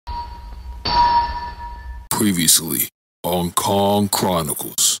Previously on Kong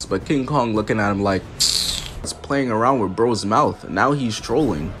Chronicles. But King Kong looking at him like it's playing around with bro's mouth. Now he's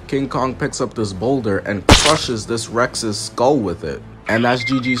trolling. King Kong picks up this boulder and crushes this Rex's skull with it. And that's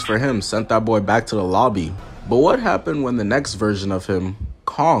GG's for him, sent that boy back to the lobby. But what happened when the next version of him,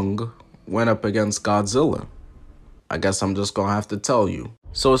 Kong, went up against Godzilla? I guess I'm just gonna have to tell you.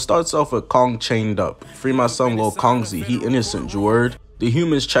 So it starts off with Kong chained up. Free my son Lil Kongzy, he innocent, you word? The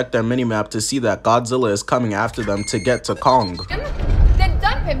humans check their minimap to see that Godzilla is coming after them to get to Kong. Then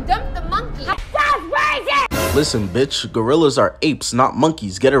dump him, dump the monkey. Listen, bitch, gorillas are apes, not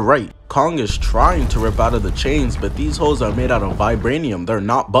monkeys, get it right. Kong is trying to rip out of the chains, but these hoes are made out of vibranium, they're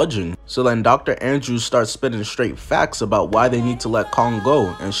not budging. So then Dr. Andrews starts spitting straight facts about why they need to let Kong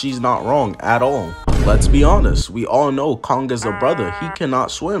go, and she's not wrong at all. Let's be honest, we all know Kong is a brother, he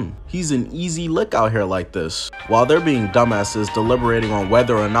cannot swim. He's an easy lick out here like this. While they're being dumbasses deliberating on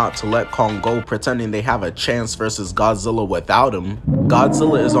whether or not to let Kong go, pretending they have a chance versus Godzilla without him,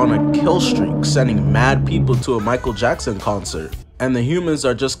 Godzilla is on a kill streak, sending mad people to a Michael Jackson concert. And the humans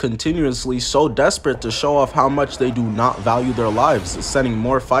are just continuously so desperate to show off how much they do not value their lives, sending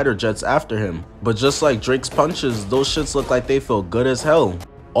more fighter jets after him. But just like Drake's punches, those shits look like they feel good as hell.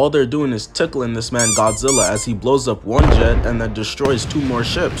 All they're doing is tickling this man Godzilla as he blows up one jet and then destroys 2 more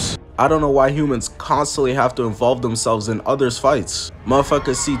ships. I don't know why humans constantly have to involve themselves in others' fights.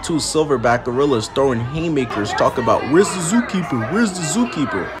 Motherfuckers see 2 silverback gorillas throwing haymakers, talk about, where's the zookeeper, where's the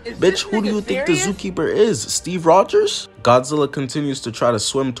zookeeper? Bitch, who do you think the zookeeper is, Steve Rogers? Godzilla continues to try to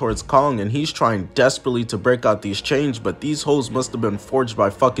swim towards Kong and he's trying desperately to break out these chains, but these hoes must have been forged by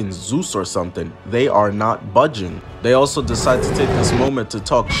fucking Zeus or something. They are not budging. They also decide to take this moment to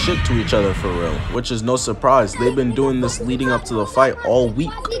talk shit to each other for real, which is no surprise. They've been doing this leading up to the fight all week.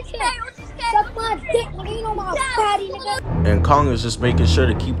 And Kong is just making sure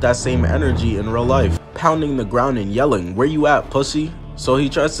to keep that same energy in real life, pounding the ground and yelling, where you at, pussy? So he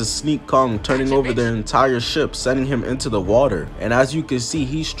tries to sneak Kong, turning over their entire ship, sending him into the water. And as you can see,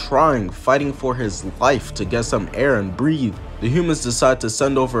 he's fighting for his life to get some air and breathe. The humans decide to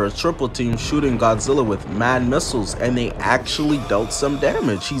send over a triple team, shooting Godzilla with mad missiles, and they actually dealt some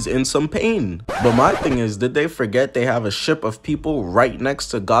damage. He's in some pain. But my thing is, did they forget they have a ship of people right next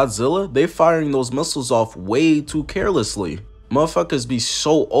to Godzilla? They firing those missiles off way too carelessly. Motherfuckers be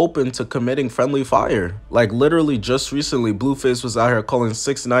so open to committing friendly fire. Like literally just recently, Blueface was out here calling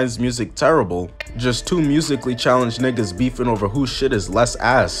 6ix9ine's music terrible. Just 2 musically challenged niggas beefing over whose shit is less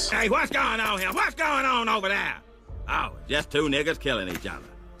ass. Hey, what's going on here? What's going on over there? Oh, just 2 niggas killing each other.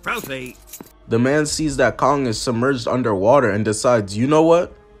 Proceed. The man sees that Kong is submerged underwater and decides, you know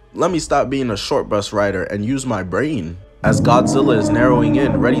what? Let me stop being a short bus rider and use my brain. As Godzilla is narrowing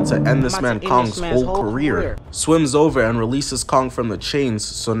in, ready to end this man Kong's whole career. Swims over and releases Kong from the chains,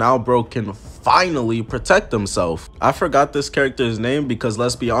 so now bro can finally protect himself. I forgot this character's name because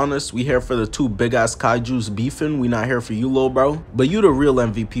let's be honest, we here for the 2 big ass kaijus beefing, we not here for you, lil bro. But you the real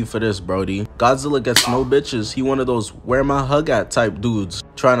MVP for this, brody. Godzilla gets no bitches, he one of those where my hug at type dudes,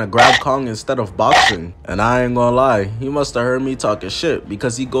 trying to grab Kong instead of boxing. And I ain't gonna lie, he must have heard me talking shit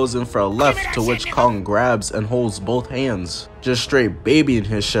because he goes in for a left, to which Kong grabs and holds both hands. Just straight babying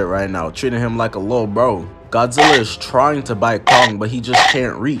his shit right now, treating him like a little bro. Godzilla is trying to bite Kong, but he just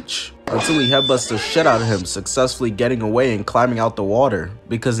can't reach. Until he headbutts the shit out of him, successfully getting away and climbing out the water.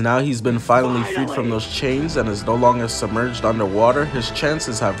 Because now he's been finally freed from those chains and is no longer submerged underwater, his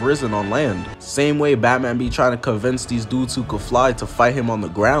chances have risen on land. Same way Batman be trying to convince these dudes who could fly to fight him on the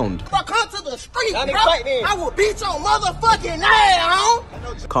ground. Come to the street, bro. I will beat your motherfucking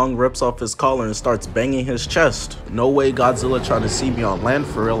ass. Kong rips off his collar and starts banging his chest. No way Godzilla trying to see me on land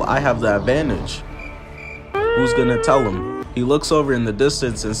for real, I have the advantage. Who's gonna tell him? He looks over in the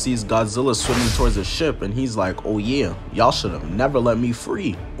distance and sees Godzilla swimming towards a ship and he's like, oh yeah, y'all should have never let me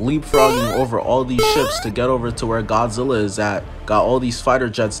free. Leapfrogging over all these ships to get over to where Godzilla is at. Got all these fighter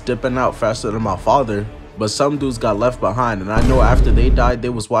jets dipping out faster than my father. But some dudes got left behind, and I know after they died, they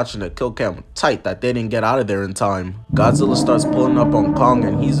was watching the kill cam tight that they didn't get out of there in time. Godzilla starts pulling up on Kong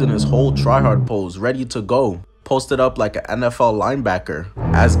and he's in his whole tryhard pose, ready to go. Posted up like an NFL linebacker.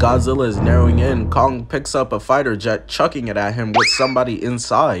 As Godzilla is narrowing in, Kong picks up a fighter jet, chucking it at him with somebody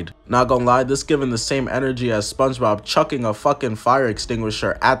inside. Not gonna lie, this giving the same energy as SpongeBob chucking a fucking fire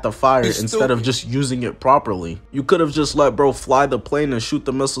extinguisher at the fire instead of just using it properly. You could have just let bro fly the plane and shoot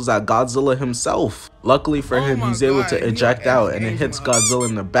the missiles at Godzilla himself. Luckily for him, he's able to eject out and it hits Godzilla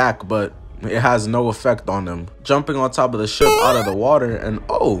in the back, but it has no effect on him. Jumping on top of the ship out of the water, and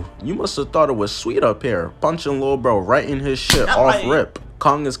oh, you must have thought it was sweet up here, punching lil bro right in his shit off rip.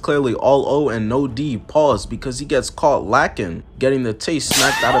 Kong is clearly all O and no D, pause, because he gets caught lacking, getting the taste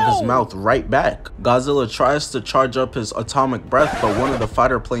smacked out of his mouth right back. Godzilla tries to charge up his atomic breath, but one of the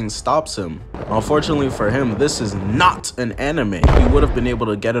fighter planes stops him. Unfortunately for him, this is not an anime. He would have been able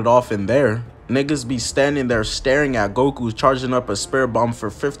to get it off in there. Niggas be standing there staring at Goku charging up a spirit bomb for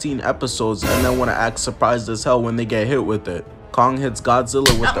 15 episodes and then want to act surprised as hell when they get hit with it. Kong hits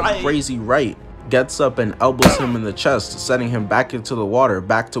Godzilla with a crazy right, gets up and elbows him in the chest, sending him back into the water,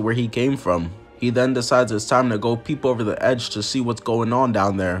 back to where he came from. He then decides it's time to go peep over the edge to see what's going on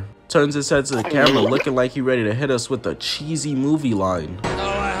down there. Turns his head to the camera looking like he ready to hit us with a cheesy movie line. Oh,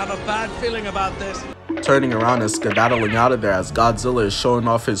 I have a bad feeling about this. Turning around and skedaddling out of there as Godzilla is showing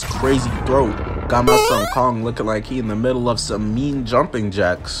off his crazy throat. Got my son Kong looking like he in the middle of some mean jumping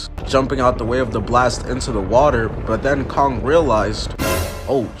jacks. Jumping out the way of the blast into the water, but then Kong realized,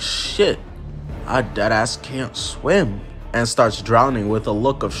 oh shit, I deadass can't swim, and starts drowning with a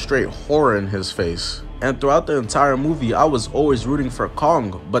look of straight horror in his face. And throughout the entire movie, I was always rooting for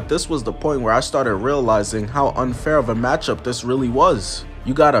Kong, but this was the point where I started realizing how unfair of a matchup this really was.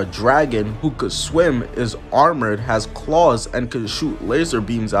 You got a dragon who could swim, is armored, has claws, and can shoot laser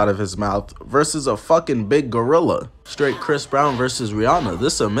beams out of his mouth versus a fucking big gorilla. Straight Chris Brown versus Rihanna,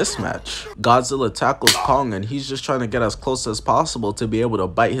 this is a mismatch. Godzilla tackles Kong and he's just trying to get as close as possible to be able to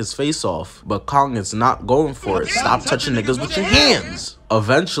bite his face off, but Kong is not going for it. Stop touching niggas with your hands.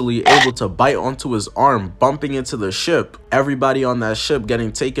 Eventually able to bite onto his arm, bumping into the ship. Everybody on that ship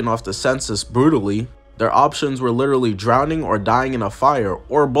getting taken off the census brutally. Their options were literally drowning or dying in a fire,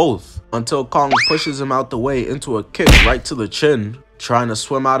 or both, until Kong pushes him out the way into a kick right to the chin, trying to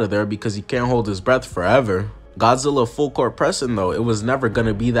swim out of there because he can't hold his breath forever. Godzilla full court pressing though, it was never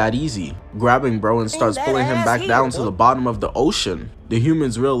gonna be that easy. Grabbing bro and starts pulling him back down to the bottom of the ocean. The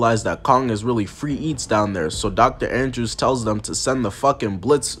humans realize that Kong is really free eats down there, so Dr. Andrews tells them to send the fucking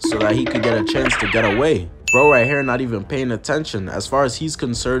blitz so that he could get a chance to get away. Bro right here not even paying attention. As far as he's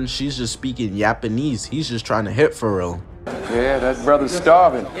concerned, she's just speaking Japanese. He's just trying to hit for real. Yeah, that brother's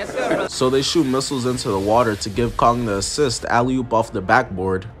starving. So they shoot missiles into the water to give Kong the assist, alley-oop off the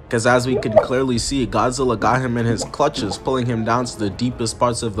backboard. Cause as we can clearly see, Godzilla got him in his clutches, pulling him down to the deepest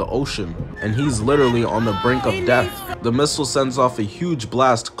parts of the ocean. And he's literally on the brink of death. The missile sends off a huge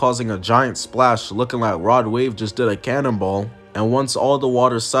blast, causing a giant splash, looking like Rod Wave just did a cannonball. And once all the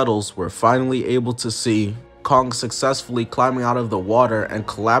water settles, we're finally able to see Kong successfully climbing out of the water and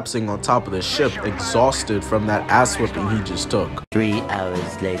collapsing on top of the ship, exhausted from that ass whipping he just took. 3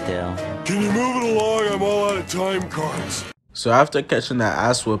 hours later. Can you move it along? I'm all out of time cards. So after catching that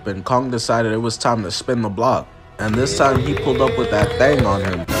ass whipping, Kong decided it was time to spin the block. And this time he pulled up with that thing on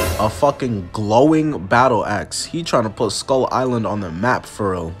him. A fucking glowing battle axe. He trying to put Skull Island on the map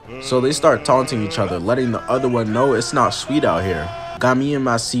for real. So they start taunting each other, letting the other one know it's not sweet out here. Got me in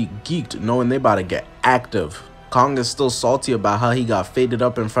my seat geeked, knowing they about to get active. Kong is still salty about how he got faded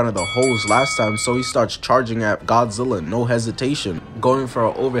up in front of the hose last time, so he starts charging at Godzilla, no hesitation, going for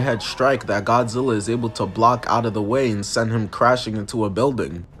an overhead strike that Godzilla is able to block out of the way and send him crashing into a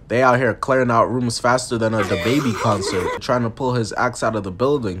building. They out here clearing out rooms faster than a DaBaby concert, trying to pull his axe out of the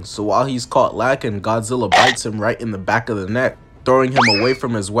building, so while he's caught lacking, Godzilla bites him right in the back of the neck, throwing him away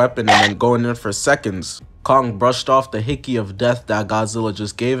from his weapon and then going in for seconds. Kong brushed off the hickey of death that Godzilla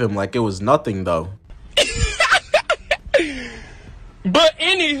just gave him like it was nothing though. But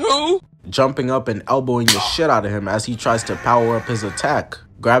anywho, jumping up and elbowing the shit out of him as he tries to power up his attack.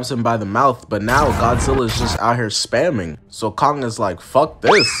 Grabs him by the mouth, but now Godzilla is just out here spamming. So Kong is like, fuck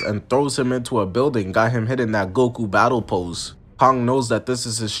this, and throws him into a building, got him hitting that Goku battle pose. Kong knows that this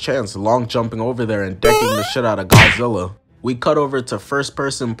is his chance, long jumping over there and decking the shit out of Godzilla. We cut over to first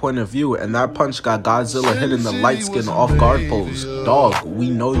person point of view, and that punch got Godzilla hitting the light skin off guard pose. Dog,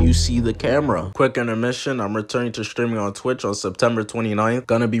 we know you see the camera. Quick intermission, I'm returning to streaming on Twitch on September 29th.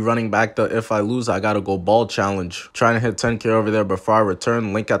 Gonna be running back the If I Lose I Gotta Go Bald challenge. Trying to hit 10k over there before I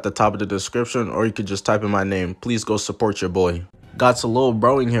return, link at the top of the description, or you could just type in my name. Please go support your boy. Got to low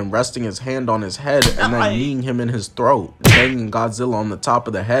broing him, resting his hand on his head and then kneeing him in his throat, banging Godzilla on the top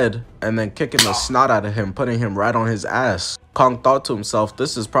of the head, and then kicking the snot out of him, putting him right on his ass. Kong thought to himself,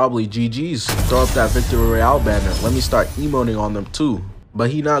 this is probably GG's. Throw up that Victory Royale banner, let me start emoting on them too.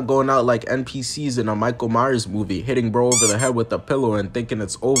 But he not going out like NPCs in a Michael Myers movie, hitting bro over the head with a pillow and thinking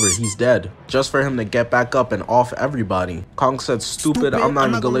it's over, he's dead. Just for him to get back up and off everybody. Kong said, stupid, I'm not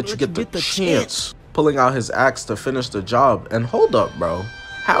even gonna let you get the chance. Pulling out his axe to finish the job. And hold up, bro.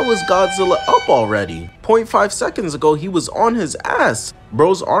 How is Godzilla up already? 0.5 seconds ago, he was on his ass.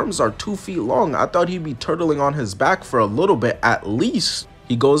 Bro's arms are 2 feet long. I thought he'd be turtling on his back for a little bit at least.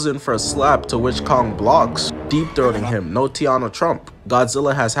 He goes in for a slap, to which Kong blocks, deep throating him, no Tiana Trump.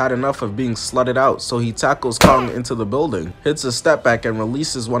 Godzilla has had enough of being slutted out, so he tackles Kong into the building, hits a step back and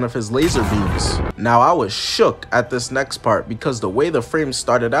releases one of his laser beams. Now I was shook at this next part because the way the frame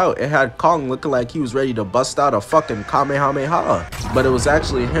started out, it had Kong looking like he was ready to bust out a fucking Kamehameha. But it was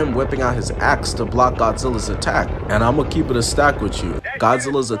actually him whipping out his axe to block Godzilla's attack. And I'm gonna keep it a stack with you.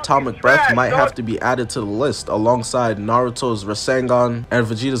 Godzilla's atomic breath might have to be added to the list alongside Naruto's Rasengan and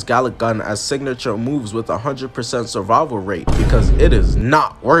Vegeta's Gallic Gun as signature moves with 100% survival rate, because it is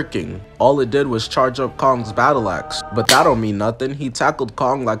not working. All it did was charge up Kong's battle axe, but that don't mean nothing. He tackled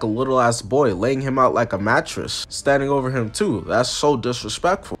Kong like a little ass boy, laying him out like a mattress, standing over him too. That's so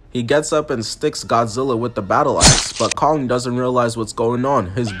disrespectful. He gets up and sticks Godzilla with the battle axe, but Kong doesn't realize what's going on.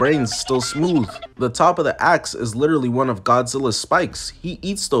 His brain's still smooth. The top of the axe is literally one of Godzilla's spikes. He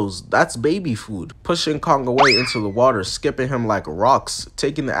eats those. That's baby food. Pushing Kong away into the water, skipping him like rocks,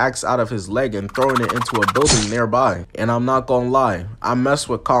 taking the axe out of his leg and throwing it into a building nearby. And I'm not gonna lie, I mess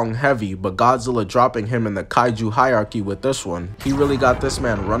with Kong heavy, but Godzilla dropping him in the kaiju hierarchy with this one. He really got this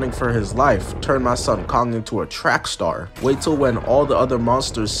man running for his life. Turned my son Kong into a track star. Wait till when all the other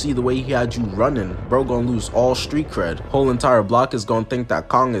monsters see the way he had you running, bro gonna lose all street cred. Whole entire block is gonna think that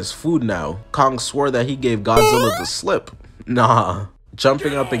Kong is food now. Kong swore that he gave Godzilla the slip. Nah.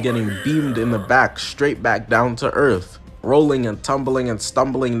 Jumping up and getting beamed in the back, straight back down to earth. Rolling and tumbling and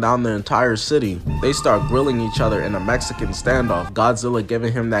stumbling down the entire city. They start grilling each other in a Mexican standoff, Godzilla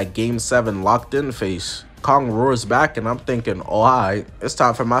giving him that Game 7 locked in face. Kong roars back and I'm thinking, oh alright, it's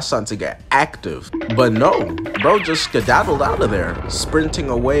time for my son to get active. But no, bro just skedaddled out of there, sprinting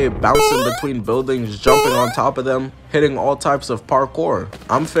away, bouncing between buildings, jumping on top of them, hitting all types of parkour.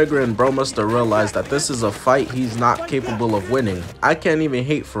 I'm figuring bro must have realized that this is a fight he's not capable of winning. I can't even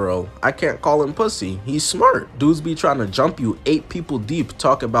hate Furrow. I can't call him pussy. He's smart. Dudes be trying to jump you 8 people deep,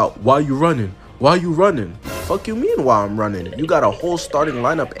 talk about why you running? Why you running? Fuck you mean why I'm running? You got a whole starting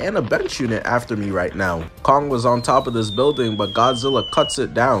lineup and a bench unit after me right now. Kong was on top of this building, but Godzilla cuts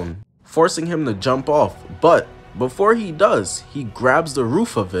it down, forcing him to jump off. But before he does, he grabs the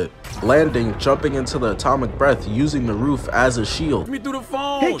roof of it, landing, jumping into the atomic breath, using the roof as a shield. Me through the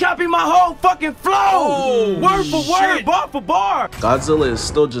phone. He copied my whole fucking flow! Oh, word for word, shit. bar for bar! Godzilla is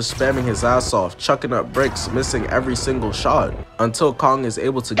still just spamming his ass off, chucking up bricks, missing every single shot, until Kong is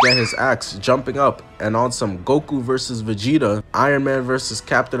able to get his axe, jumping up, and on some Goku versus Vegeta, Iron Man versus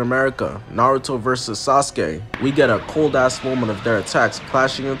Captain America, Naruto versus Sasuke, we get a cold ass moment of their attacks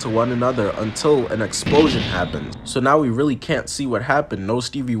clashing into one another until an explosion happens. So now we really can't see what happened, no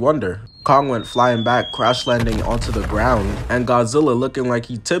Stevie Wonder. Kong went flying back, crash landing onto the ground, and Godzilla, looking like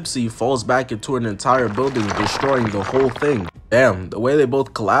he tipsy, falls back into an entire building, destroying the whole thing. Damn, the way they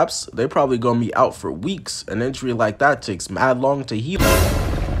both collapse, they probably gonna be out for weeks. An injury like that takes mad long to heal.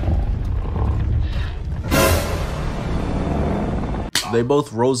 They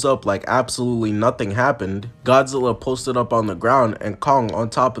both rose up like absolutely nothing happened. Godzilla posted up on the ground and Kong on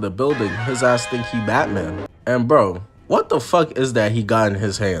top of the building, his ass think he Batman. And bro, what the fuck is that he got in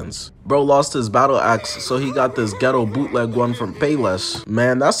his hands? Bro lost his battle axe, so he got this ghetto bootleg one from Payless.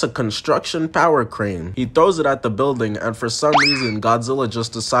 Man, that's a construction power crane. He throws it at the building, and for some reason, Godzilla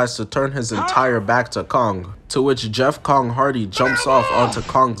just decides to turn his entire back to Kong. To which Jeff Kong Hardy jumps off onto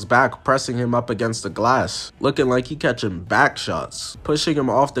Kong's back, pressing him up against the glass, looking like he catching back shots, pushing him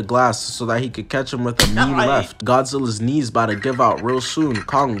off the glass so that he could catch him with a mean left. Godzilla's knees about to give out real soon.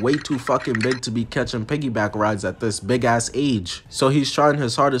 Kong way too fucking big to be catching piggyback rides at this big ass age, so he's trying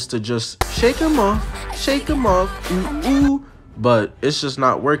his hardest to just shake him off, ooh, ooh. But it's just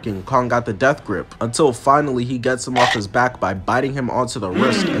not working. Kong got the death grip until finally he gets him off his back by biting him onto the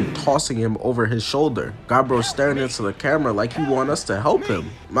wrist and tossing him over his shoulder. Got bro staring into the camera like he want us to help him.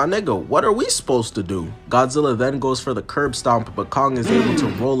 My nigga, what are we supposed to do? Godzilla then goes for the curb stomp, but Kong is able to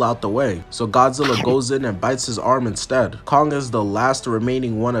roll out the way. So Godzilla goes in and bites his arm instead. Kong is the last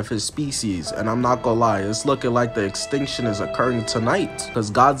remaining one of his species, and I'm not gonna lie, it's looking like the extinction is occurring tonight,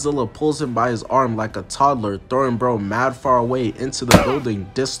 because Godzilla pulls him by his arm like a toddler, throwing bro mad far away into the building,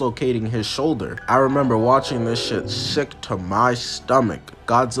 dislocating his shoulder. I remember watching this shit sick to my stomach.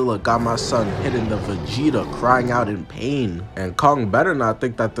 Godzilla got my son hitting the Vegeta, crying out in pain. And Kong better not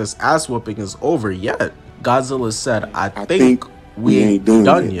think that this ass whooping is over yet. Godzilla said, I think we ain't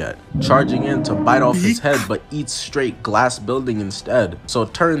done yet. Charging in to bite off his head, but eats straight glass building instead. So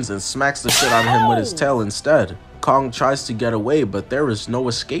turns and smacks the shit out of him with his tail instead. Kong tries to get away, but there is no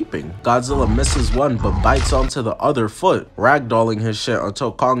escaping. Godzilla misses one, but bites onto the other foot, ragdolling his shit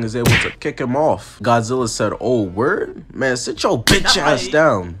until Kong is able to kick him off. Godzilla said, "Oh, word? Man, sit your bitch ass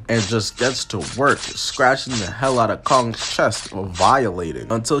down," and just gets to work, scratching the hell out of Kong's chest, violating,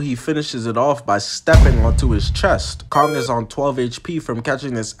 until he finishes it off by stepping onto his chest. Kong is on 12 HP from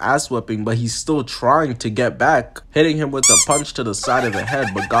catching this ass whipping, but he's still trying to get back, hitting him with a punch to the side of the head,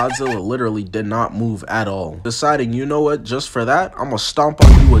 but Godzilla literally did not move at all, deciding, you know what, just for that, I'm gonna stomp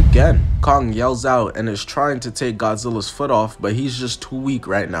on you again. Kong yells out and is trying to take Godzilla's foot off, but he's just too weak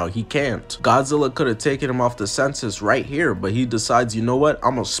right now. He can't. Godzilla could have taken him off the census right here, but he decides, you know what,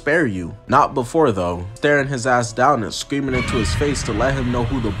 I'm gonna spare you. Not before though, staring his ass down and screaming into his face to let him know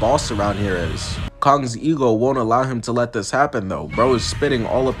who the boss around here is. Kong's ego won't allow him to let this happen though. Bro is spitting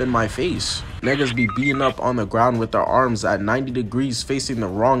all up in my face. Niggas be beating up on the ground with their arms at 90 degrees facing the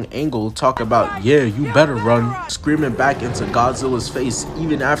wrong angle, talk about, yeah, you better run, screaming back into Godzilla's face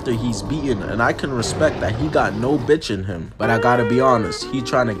even after he's beaten, and I can respect that he got no bitch in him. But I gotta be honest, he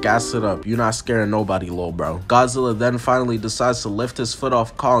trying to gas it up. You're not scaring nobody, lil bro. Godzilla then finally decides to lift his foot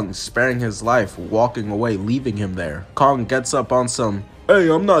off Kong, sparing his life, walking away, leaving him there. Kong gets up on some, "Hey,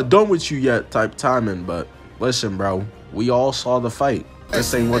 I'm not done with you yet" type timing, but listen bro, we all saw the fight.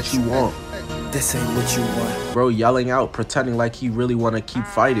 This ain't what you want. This ain't what you want. Bro yelling out, pretending like he really want to keep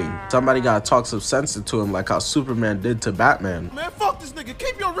fighting. Somebody gotta talk some sense into him like how Superman did to Batman. Man, fuck this nigga.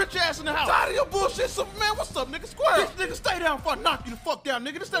 Keep your rich ass in the house. Tired of your bullshit, Superman. What's up, nigga? Square. This nigga stay down before I knock you the fuck down,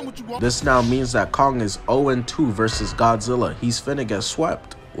 nigga. This ain't what you want. This now means that Kong is 0-2 versus Godzilla. He's finna get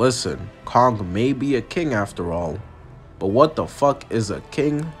swept. Listen, Kong may be a king after all, but what the fuck is a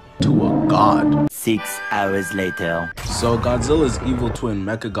king to a god? 6 hours later. So Godzilla's evil twin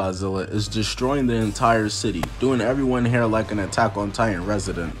Mechagodzilla is destroying the entire city, doing everyone here like an Attack on Titan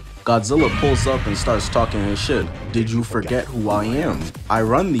resident. Godzilla pulls up and starts talking his shit. "Did you forget who I am? I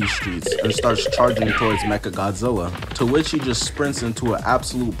run these streets," and starts charging towards Mechagodzilla, to which he just sprints into an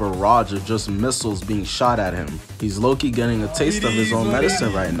absolute barrage of just missiles being shot at him. He's low-key getting a taste of his own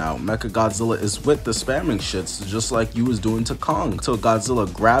medicine right now. Mechagodzilla is with the spamming shits, just like you was doing to Kong, till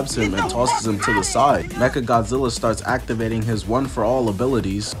Godzilla grabs him and tosses him to the side. Mechagodzilla starts activating his one-for-all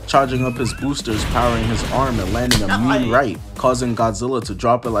abilities, charging up his boosters, powering his arm and landing a mean right, causing Godzilla to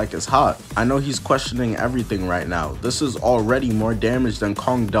drop it like it's hot. I know he's questioning everything right now. This is already more damage than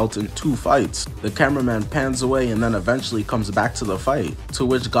Kong dealt in 2 fights. The cameraman pans away and then eventually comes back to the fight, to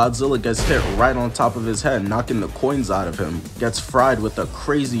which Godzilla gets hit right on top of his head, knocking the coins out of him, gets fried with a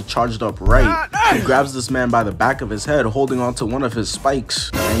crazy charged up right. He grabs this man by the back of his head, holding onto one of his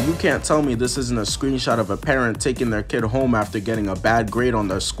spikes. And you can't tell me this isn't a screenshot of a parent taking their kid home after getting a bad grade on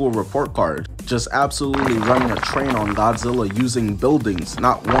their school report card. Just absolutely running a train on Godzilla using buildings,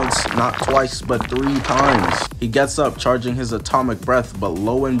 not once, not twice, but 3 times. He gets up charging his atomic breath, but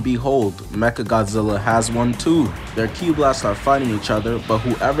lo and behold, Mechagodzilla has one too. Their ki blasts are fighting each other, but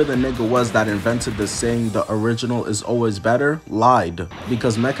whoever the nigga was that invented this saying the original is always better, lied.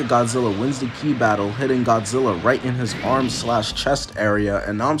 Because Mechagodzilla wins the ki battle, hitting Godzilla right in his arm/chest area,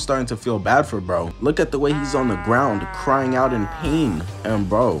 and now I'm starting to feel bad for bro. Look at the way he's on the ground, crying out in pain. And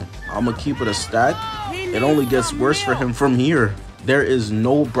bro, I'ma keep it a stack, it only gets worse for him from here. There is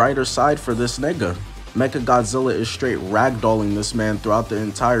no brighter side for this nigga. Mechagodzilla is straight ragdolling this man throughout the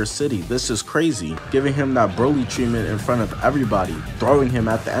entire city. This is crazy. Giving him that Broly treatment in front of everybody, throwing him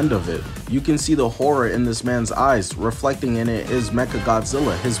at the end of it. You can see the horror in this man's eyes. Reflecting in it is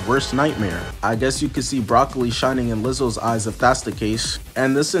Mechagodzilla, his worst nightmare. I guess you could see broccoli shining in Lizzo's eyes if that's the case.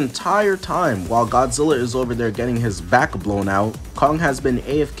 And this entire time, while Godzilla is over there getting his back blown out, Kong has been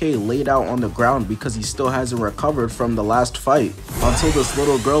AFK laid out on the ground because he still hasn't recovered from the last fight. Until this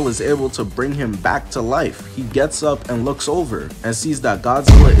little girl is able to bring him back to life. He gets up and looks over and sees that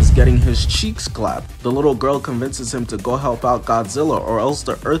Godzilla is getting his cheeks clapped. The little girl convinces him to go help out Godzilla or else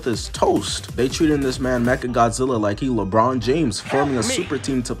the earth is toast. They treating this man Mechagodzilla like he LeBron James, forming a super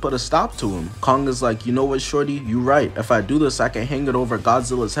team to put a stop to him. Kong is like, you know what shorty, you right. If I do this, I can hang it over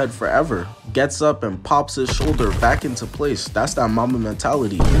Godzilla's head forever. Gets up and pops his shoulder back into place. That's that mama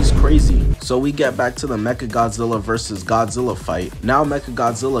mentality. He's crazy. So we get back to the Mechagodzilla versus Godzilla fight. Now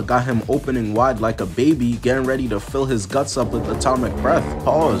Mechagodzilla got him opening wide like a baby, getting ready to fill his guts up with atomic breath.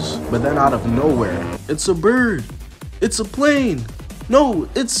 Pause. But then out of nowhere, it's a bird. It's a plane. No,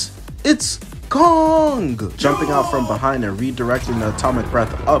 it's Kong! Jumping out from behind and redirecting the atomic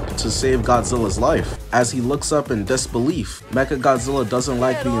breath up to save Godzilla's life. As he looks up in disbelief, Mechagodzilla doesn't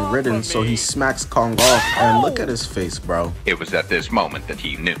like being ridden, so he smacks Kong off, and look at his face, bro. It was at this moment that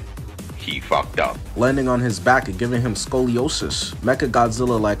he knew. he fucked up. landing on his back and giving him scoliosis.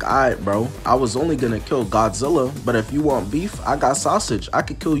 Mechagodzilla like, alright bro, I was only gonna kill Godzilla, but if you want beef, I got sausage. I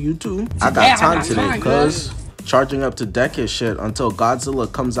could kill you too. I got time today, cuz. Charging up to deck his shit until Godzilla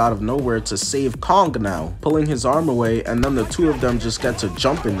comes out of nowhere to save Kong now, pulling his arm away, and then the two of them just get to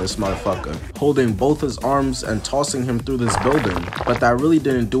jumping this motherfucker, holding both his arms and tossing him through this building. But that really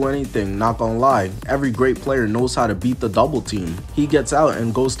didn't do anything, not gonna lie. Every great player knows how to beat the double team. He gets out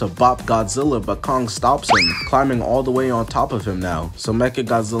and goes to bop Godzilla, but Kong stops him, climbing all the way on top of him now. So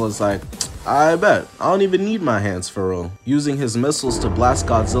Mechagodzilla's like, I bet. I don't even need my hands for real. Using his missiles to blast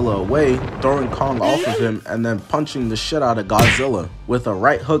Godzilla away, throwing Kong off of him, and then punching the shit out of Godzilla with a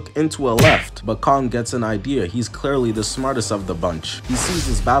right hook into a left. But Kong gets an idea. He's clearly the smartest of the bunch. He sees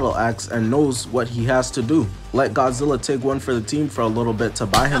his battle axe and knows what he has to do. Let Godzilla take one for the team for a little bit to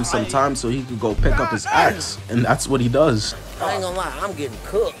buy him some time so he could go pick up his axe. And that's what he does. I ain't gonna lie, I'm getting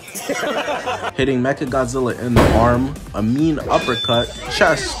cooked. Hitting Mechagodzilla in the arm, a mean uppercut,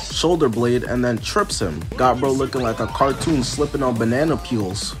 chest, shoulder blade, and then trips him. Got bro looking like a cartoon slipping on banana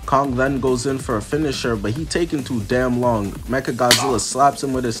peels. Kong then goes in for a finisher, but he taking too damn long. Mechagodzilla slaps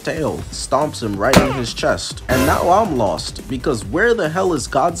him with his tail, stomps him right in his chest. And now I'm lost, because where the hell is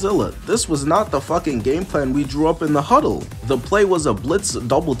Godzilla? This was not the fucking game plan we drew up in the huddle. The play was a blitz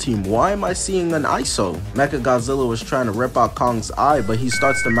double team. Why am I seeing an ISO? Mechagodzilla was trying to rip out Kong's eye, but he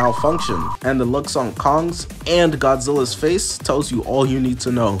starts to malfunction. And the looks on Kong's and Godzilla's face tells you all you need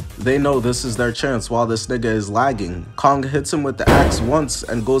to know. They know this is their chance while this nigga is lagging. Kong hits him with the axe once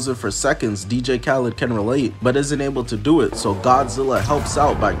and goes in for seconds. DJ Khaled can relate, but isn't able to do it, so Godzilla helps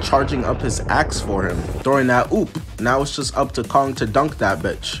out by charging up his axe for him, throwing that oop. Now it's just up to Kong to dunk that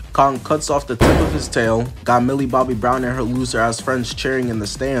bitch. Kong cuts off the tip of his tail, got Millie Bobby Brown and her loser ass friends cheering in the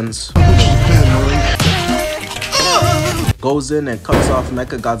stands. Goes in and cuts off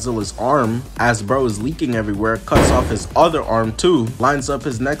Mechagodzilla's arm as bro is leaking everywhere, cuts off his other arm too, lines up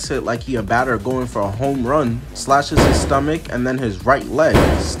his next hit like he a batter going for a home run, slashes his stomach and then his right leg,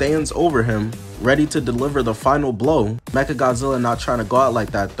 stands over him, ready to deliver the final blow. Mechagodzilla not trying to go out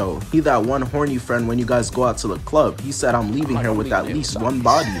like that though. He that one horny friend when you guys go out to the club. He said I'm leaving here with at least one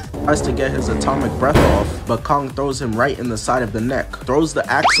body. Tries to get his atomic breath off, but Kong throws him right in the side of the neck. Throws the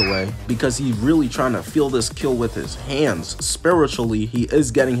axe away because he's really trying to feel this kill with his hands. Spiritually, he is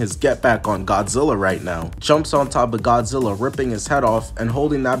getting his get back on Godzilla right now. Jumps on top of Godzilla, ripping his head off and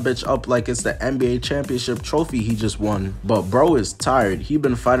holding that bitch up like it's the NBA championship trophy he just won. But bro is tired. He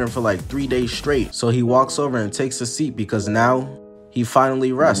been fighting for like 3 days straight. So he walks over and takes a seat because now he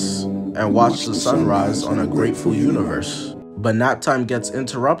finally rests and watches the sunrise on a grateful universe. But nap time gets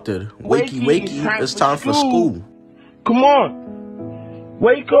interrupted. Wakey, wakey, it's time for school. Come on,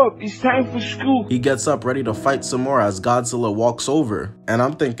 wake up, it's time for school. He gets up ready to fight some more as Godzilla walks over. And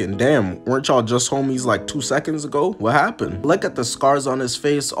I'm thinking, damn, weren't y'all just homies like 2 seconds ago? What happened? Look at the scars on his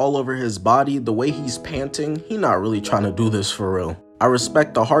face, all over his body, the way he's panting. He not really trying to do this for real. I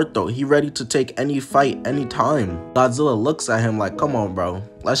respect the heart though, he ready to take any fight, anytime. Godzilla looks at him like, come on bro,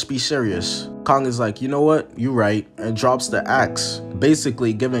 let's be serious. Kong is like, you know what, you right, and drops the axe,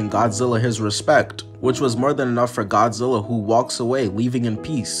 basically giving Godzilla his respect, which was more than enough for Godzilla, who walks away, leaving in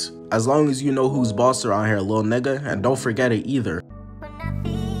peace. As long as you know who's boss around here, little nigga, and don't forget it either.